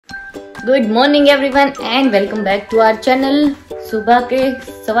Good morning everyone and welcome back to our channel. सुबह के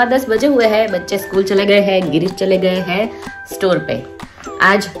 10:15 बजे हुए हैं, बच्चे स्कूल चले गए हैं, गिरीश चले गए हैं स्टोर पे।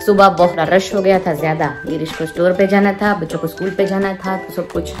 आज सुबह बहुत रश हो गया था ज्यादा, गिरीश को स्टोर पे जाना था, बच्चों को स्कूल पे जाना था, तो सब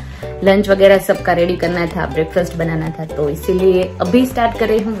कुछ लंच वगैरह सबका रेडी करना था, ब्रेकफास्ट बनाना था, तो इसीलिए अभी स्टार्ट कर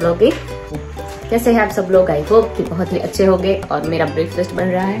रही हूँ व्लॉगिंग। कैसे हैं आप सब लोग? आई होप कि बहुत ही अच्छे होंगे। और मेरा ब्रेकफास्ट बन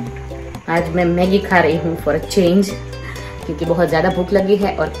रहा है, आज मैं मैगी खा रही हूँ फॉर अ चेंज, क्योंकि बहुत ज्यादा भूख लगी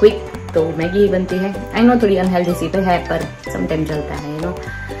है और क्विक तो मैगी ही बनती है। आई नो थोड़ी अनहेल्दी सी तो है, पर समटाइम चलता है, यू नो।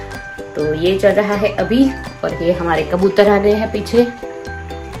 तो ये चल रहा है अभी। और ये हमारे कबूतर आ गए हैं पीछे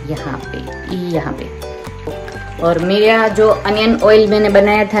यहाँ पे। और मेरा जो अनियन ऑयल मैंने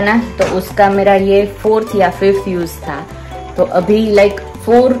बनाया था ना, तो उसका मेरा ये 4th या 5th यूज था। तो अभी like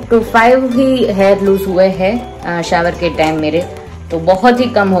 4 to 5 he hair loose हुए हैं शावर के टाइम मेरे, तो बहुत ही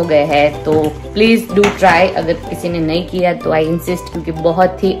कम हो गए हैं। तो प्लीज डू ट्राई, अगर किसी ने नहीं किया तो आई इंसिस्ट, क्योंकि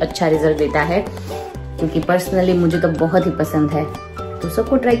बहुत ही अच्छा रिजल्ट देता है। क्योंकि पर्सनली मुझे तो बहुत ही पसंद है, तो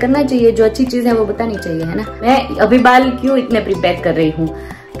सबको ट्राई करना चाहिए। जो अच्छी चीज है वो बतानी चाहिए, है ना। मैं अभी बाल क्यों इतने प्रिपेयर कर रही हूँ,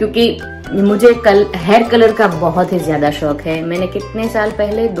 क्योंकि मुझे हेयर कलर का बहुत ही ज्यादा शौक है। मैंने कितने साल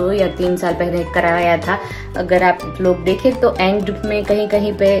पहले, 2 या 3 साल पहले करवाया था। अगर आप लोग देखे तो एंड में कहीं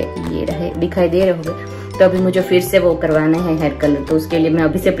कहीं पे ये रहे दिखाई दे रहे होंगे। तो अभी मुझे फिर से वो करवाना है हेयर कलर, तो उसके लिए मैं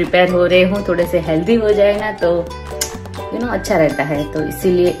अभी से प्रिपेयर हो रही हूँ। थोड़े से हेल्दी हो जाए ना तो यू नो अच्छा रहता है, तो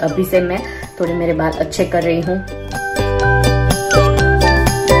इसीलिए अभी से मैं थोड़े मेरे बाल अच्छे कर रही हूँ।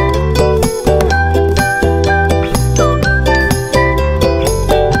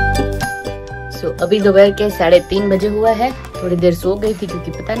 अभी दोपहर के 3:30 बजे हुआ है। थोड़ी देर सो गई थी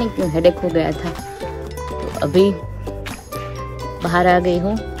क्योंकि पता नहीं क्यों हेडेक हो गया था। तो अभी बाहर आ गई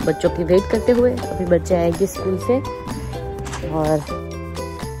हूँ बच्चों की वेट करते हुए। अभी बच्चे आएंगे स्कूल से और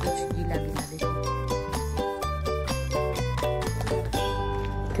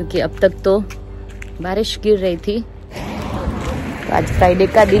क्योंकि अब तक तो बारिश गिर रही थी। तो आज फ्राइडे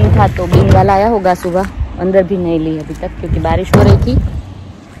का दिन था, तो बीन वाला आया होगा सुबह, अंदर भी नहीं ली अभी तक क्योंकि बारिश हो रही थी।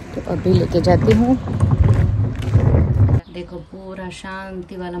 तो अभी लेके जाती हूँ। देखो पूरा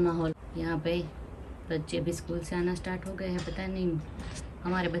शांति वाला माहौल। यहाँ पे बच्चे भी स्कूल से आना स्टार्ट हो गए हैं। पता नहीं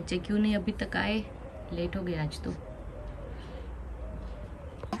हमारे बच्चे क्यों नहीं अभी तक आए, लेट हो गए आज तो।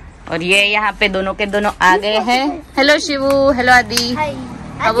 और ये यहाँ पे दोनों के दोनों आ गए हैं। हेलो शिवू, हेलो आदि।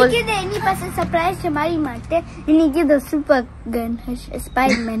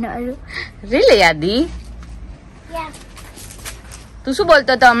 रियली आदि? તું શું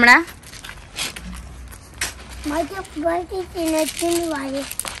બોલતો હતો હમણાં?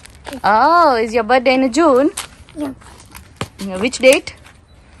 Oh, is your birthday in June? Yeah. Which date?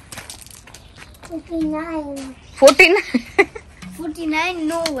 49. 49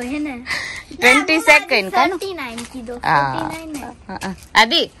 no है ना? 22nd का? 39 की दो. 49 है.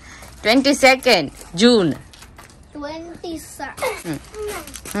 आदि 22nd June. 22nd.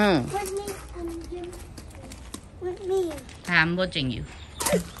 I'm watching you.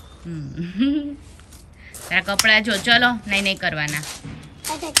 તારા કપડા જો, ચલો નહીં કરવાના.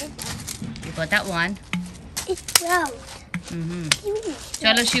 You got that one? It's round.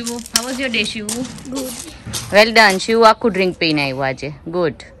 ચલો શિવુ, how was your day શિવુ? Good. Well done. શિવુ આખું ડ્રિંક પીને આવ્યો આજે.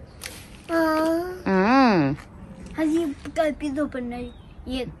 Good. હજી કલ પીધો પણ નહીં.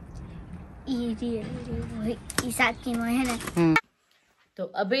 ये साथ की में है ना। तो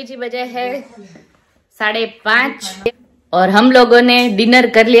अभी जी बजे है 5:30 और हम लोगों ने डिनर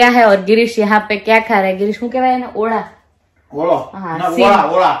कर लिया है। और गिरीश यहाँ पे क्या खा रहा है? गिरीश को क्या है ना, ओड़ा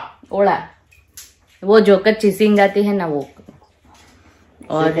ओड़ा, वो जो कच्ची सींग आती है ना वो,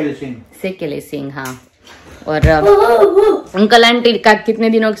 और सेकेले सींग। हाँ। और अंकल आंटी का कितने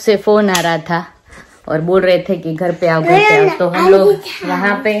दिनों से फोन आ रहा था और बोल रहे थे कि घर पे आओ, घर पे आओ। तो हम लोग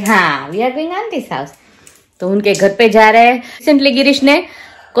यहाँ पे, हाँ, we are going aunties house, तो उनके घर पे जा रहे हैं। रिसेंटली गिरीश ने,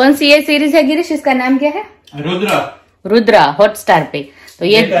 कौन सी ये सीरीज है गिरीश, इसका नाम क्या है? रुद्रा हॉटस्टार पे। तो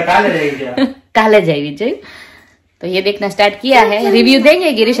ये काले जाए विजय, तो ये देखना स्टार्ट किया है। रिव्यू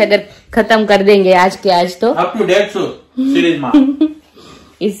देंगे गिरीश अगर खत्म कर देंगे आज के आज। तो अप टू डेट सीरीज में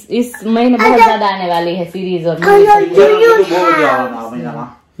इस महीने बहुत ज्यादा आने वाली है सीरीज। और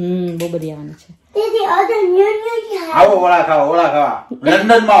वो बढ़िया आने છે। આવો ઓળા ખાવા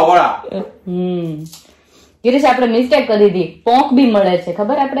લંડન માં ઓળા। गिरीश આપણે મિસ્ટેક કરી દીધી, પોંક બી મળે છે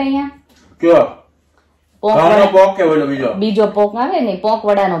ખબર આપણે અહીંયા? કયો પોંક કે ઓલો બીજો પોંક આવે ને, પોંક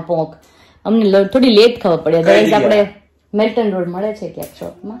વડાનો પોંક અમને થોડી લેટ ખબર પડે। ગાઈસ આપણે મેલ્ટન રોડ મળે છે ક્યાંક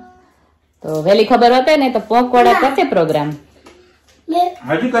શોપમાં, તો વહેલી ખબર હોતે ને તો પોંક વડા કરતે પ્રોગ્રામ।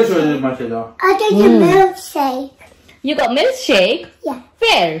 હજી કશું મળશે તો I take a milkshake. You got milkshake? Yeah.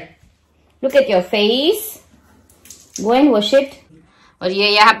 Where? Look at your face. Go and wash it. और ये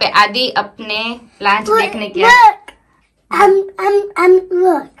यहाँ पे आदि अपने प्लांट देखने के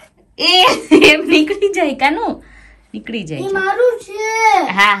નીકળી જાય કાનો નીકળી જાય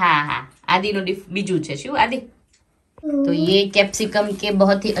हाँ हाँ हाँ आदि नो बीजू છે શું आदि तो ये कैप्सिकम के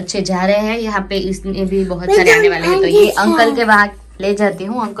बहुत ही अच्छे जा रहे हैं यहाँ पे इसमें भी बहुत सारे आने वाले हैं तो ये अंकल के वहाँ ले जाती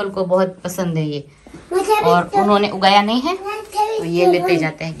हूँ अंकल को बहुत पसंद है ये और उन्होंने उगाया नहीं है तो ये लेते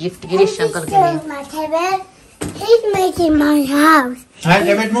जाते हैं गिफ्ट गिरीश अंकल के लिए He's making my house.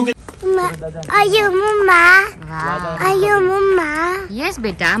 Are you mama? Wow. Are you mama? Yes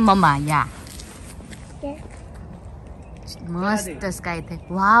बेटा मम्मा या મસ્ત સ્કાય છે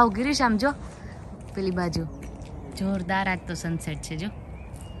વાવ ગિરીશ આમ જો પેલી બાજુ જોરદાર આજ તો સનસેટ છે જો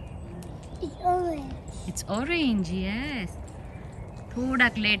It's orange. It's orange yes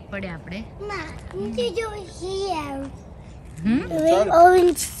થોડાક લેટ પડે આપણે Ma, did you hear? The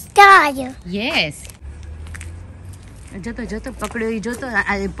orange star. Yes જતો જતો પકડ્યો ઈ જોતો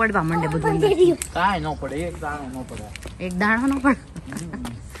આ પડવા માંડે બધું કાંઈ ન પડે એક દાણો ન પડે એક દાણો ન પડે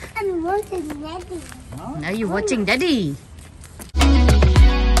I'm watching Daddy. Are you watching Daddy?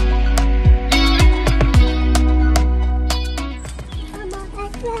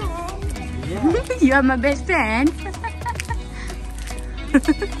 You are my best friend.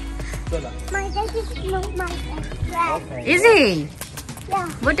 My dad is not my best friend. Is he? Yeah.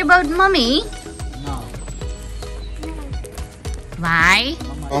 What about mommy? No. Why?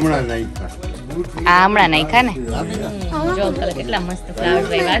 હમણાં નહીં ખા હમણાં નહીં ખા ને જો અંકલ કેટલા મસ્ત ફ્લાવર્સ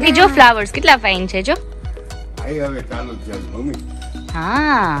વાવ્યા આદિ જો ફ્લાવર્સ કેટલા ફાઇન છે જો આઈ હવે ચાલુ છે મમ્મી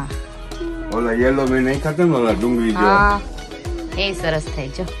હા ઓલા યેલો મેં નહીં ખાતા ને ઓલા ડુંગળી જો હા એ સરસ થઈ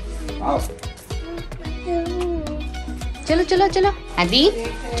જો આવ ચલો ચલો ચલો આદિ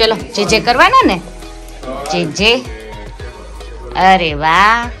ચલો જે જે કરવાના ને જે અરે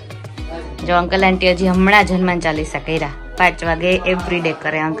વાહ જો અંકલ આંટી હજી હમણાં જ હનુમાન ચાલીસા કર્યા 5 વાગે એવરી ડે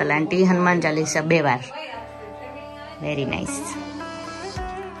કરે અંકલ આંટી હનુમાન ચાલીસા 2 વાર very nice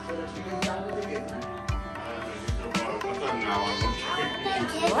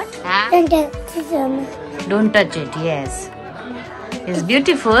don't touch it yes it's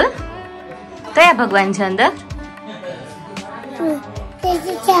beautiful કયા ભગવાન છે અંદર There's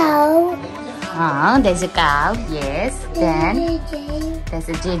a cow. હા there's a cow yes then there's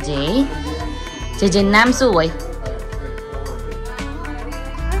a JJ નામ શું હોય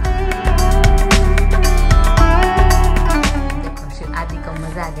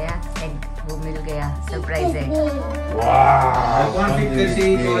मजा आ गया एग वो मिल गया सरप्राइज एग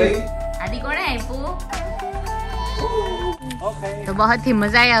आदि कौन है पू तो बहुत ही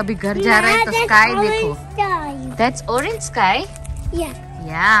मजा आया अभी घर जा रहे हैं तो स्काई देखो दैट्स ऑरेंज स्काई Yeah.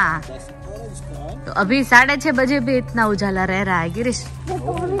 या तो अभी 6:30 बजे भी इतना उजाला रह रहा है गिरीश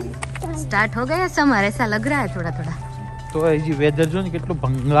स्टार्ट हो गया समर ऐसा लग रहा है थोड़ा थोड़ा તો હજી વેધર જો ને કેટલું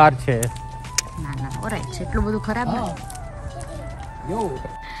ભંગાર છે ना ना ऑलराइट છે એટલું બધું ખરાબ નથી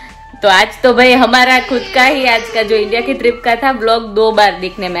तो आज तो भाई हमारा खुद का ही आज का जो इंडिया की ट्रिप का था व्लॉग 2 बार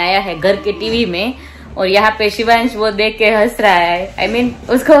देखने में आया है घर के टीवी में और यहाँ पे शिवांश वो देख के हंस रहा है I mean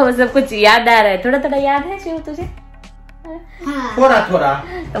उसको सब कुछ याद आ रहा है थोड़ा थोड़ा याद है शिव तुझे થોડા થોડા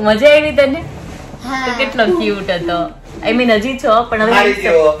તો મજા આવી તને તો કેટલો ક્યુટ હતો I mean હજી છો પણ મારી હવે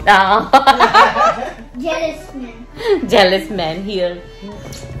જેવો. Jealous man. jealous man here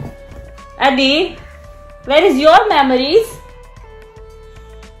Adi where is your memories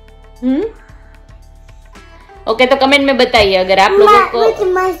okay तो कमेंट में बताइए अगर आप लोगों को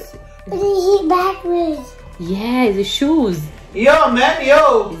Backwards. yeah his shoes યો મેન યો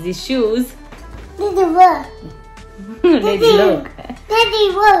his shoes Daddy, work. let's look Daddy,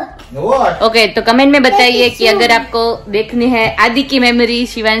 work. Vote okay तो कमेंट में बताइए कि अगर आपको देखनी है आदि की मेमोरी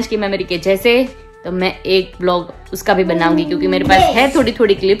शिवांश की मेमोरी के जैसे तो मैं एक ब्लॉग उसका भी बनाऊंगी क्योंकि मेरे पास है थोड़ी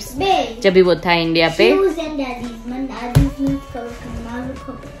थोड़ी क्लिप्स Big. जब भी वो था इंडिया पे Shoes and daddy's. Man, daddy's needs color.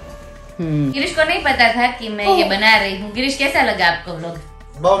 Girish को नहीं पता था कि मैं ये बना रही हूँ गिरीश कैसा लगा आपको व्लॉग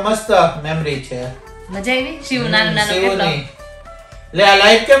બહુ મસ્ત મેમરી છે मजा आई शिव नानो नानो સેવું કેટલો નહીં લે આ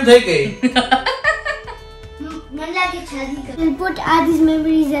લાઈટ કેમ થઈ ગઈ We'll put Adi's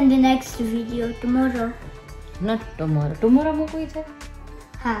memories in the next video tomorrow. not tomorrow tomorrow મૂકવી છે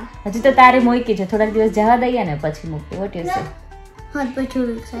Ha. હજી તો તારે મૂકી છે થોડાક દિવસ જવા દઈએ ને પછી મૂકી what you say Hot petrol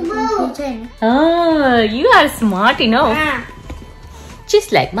exciting. oh you are smart you know just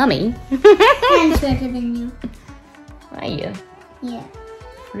like mommy And sweater than you. are you Yeah.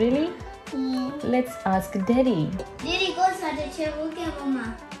 really Yeah. let's ask daddy Didi, go sweater chair. Okay, mama.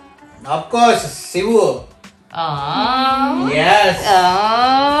 Of course શિવુ oh yes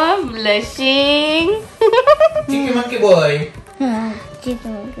oh blushing chikki monkey boy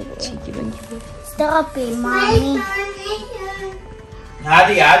Stop it, mommy.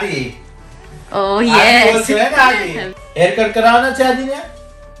 આદિ આદિ Oh આદિ yes. બોલશે ને આદિ hair cut કરાવવાના છે આદિ ને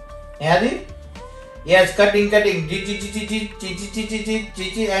આદि yes cutting cutting ji ji ji ji ji ji ji ji ji ji ji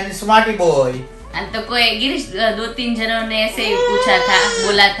ji and smarty boy तो कोई गिरीश 2-3 जनों ने ऐसे ही पूछा था,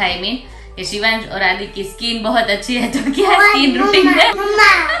 बोला था आई मीन कि शिवांश और आदि की स्किन बहुत अच्छी है, तो क्या स्किन रूटीन है? मम्मा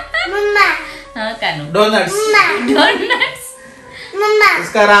मम्मा हाँ कानू डोनट्स डोनट्स।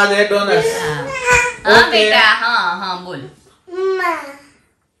 इसका राज है डोनट्स हाँ Okay. बेटा हाँ हाँ बोल। मम्मा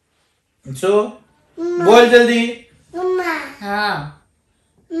सो बोल जल्दी मम्मा हाँ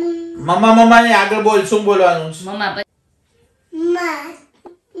मम्मा मम्मा ने आगे बोल શું બોલવાનું છે मम्मा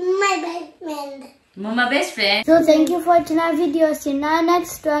my best friend. Mamma best friend. So thank you for watching our videos. See you our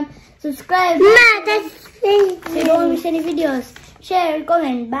next one. Subscribe. So you don't miss any videos. Share,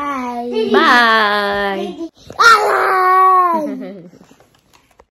 comment. Bye. Bye. Bye.